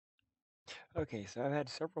Okay, so I've had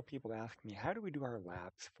several people ask me, how do we do our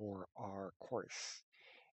labs for our course?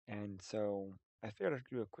 And so I figured I'd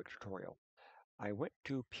do a quick tutorial. I went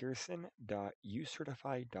to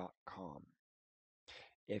pearson.ucertify.com.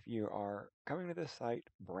 If you are coming to this site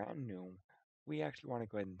brand new, we actually want to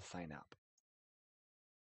go ahead and sign up.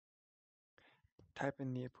 Type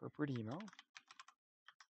in the appropriate email.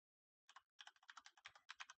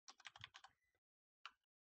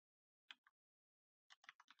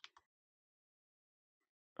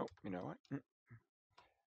 Oh, you know what?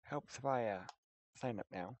 Helps if I sign up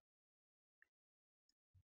now.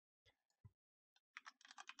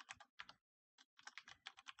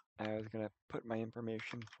 I was going to put my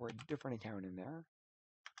information for a different account in there.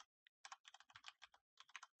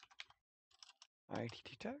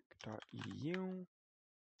 ittech.edu.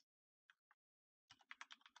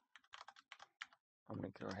 I'm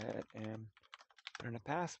going to go ahead and put in a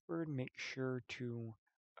password, make sure to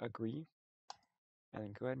agree, and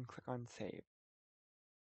then go ahead and click on save.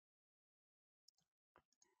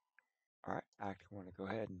 Alright, I actually want to go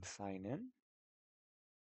ahead and sign in.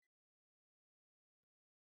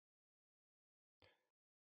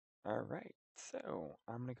 Alright, so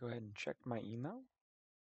I'm going to go ahead and check my email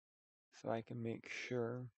so I can make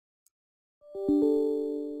sure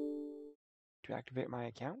to activate my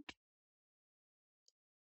account.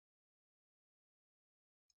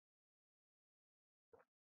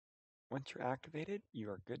 Once you're activated,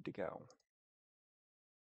 you are good to go.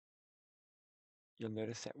 You'll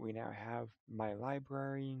notice that we now have my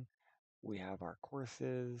library, we have our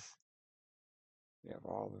courses, we have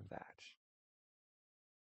all of that.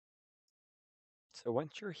 So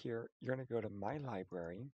once you're here, you're going to go to My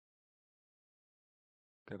Library,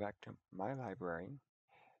 go back to My Library,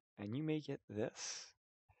 and you may get this.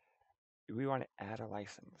 We want to add a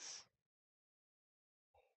license.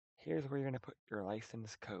 Here's where you're going to put your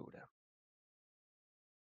license code.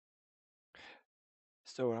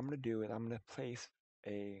 So what I'm going to do is I'm going to place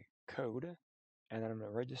a code, and then I'm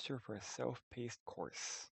going to register for a self-paced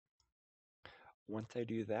course. Once I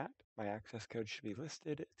do that, my access code should be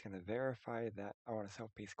listed. It's going to verify that I want a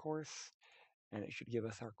self-paced course, and it should give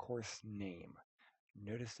us our course name.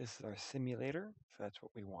 Notice this is our simulator, so that's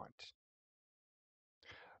what we want.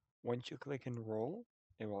 Once you click enroll,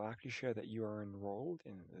 it will actually show that you are enrolled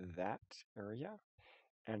in that area,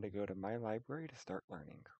 and to go to My Library to start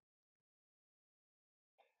learning.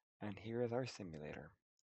 And here is our simulator.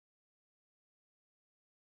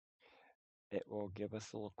 It will give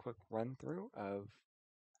us a little quick run through of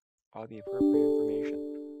all the appropriate information.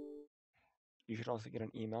 You should also get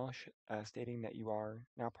an email stating that you are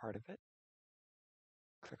now part of it.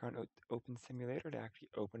 Click on Open Simulator to actually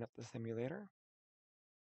open up the simulator.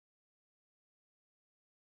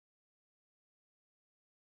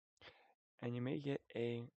 And you may get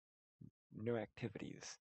a no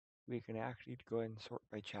activities. We can actually go ahead and sort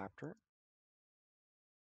by chapter.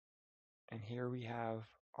 And here we have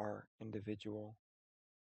our individual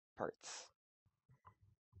parts.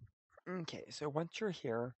 Okay, so once you're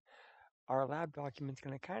here, our lab document's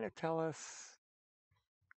going to kind of tell us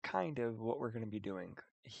kind of what we're going to be doing.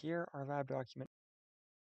 Here, our lab document,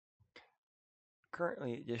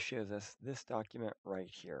 currently it just shows us this document right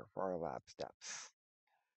here for our lab steps.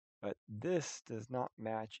 But this does not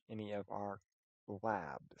match any of our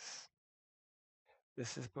labs.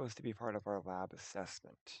 This is supposed to be part of our lab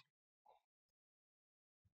assessment.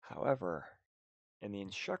 However, in the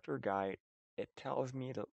instructor guide, it tells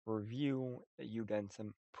me to review that you've done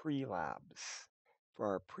some pre-labs. For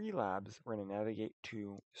our pre-labs, we're going to navigate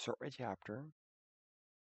to sort by chapter,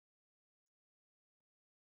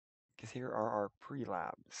 because here are our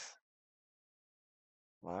pre-labs.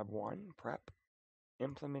 Lab 1, prep,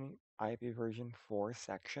 implementing IAP version 4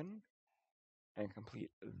 section, and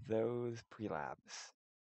complete those pre-labs.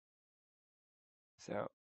 So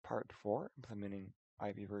part 4, implementing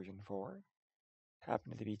IAP version 4,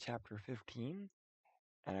 happens to be chapter 15,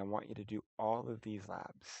 and I want you to do all of these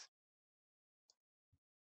labs.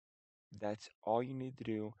 That's all you need to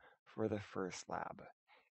do for the first lab.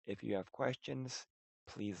 If you have questions,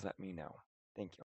 please let me know. Thank you.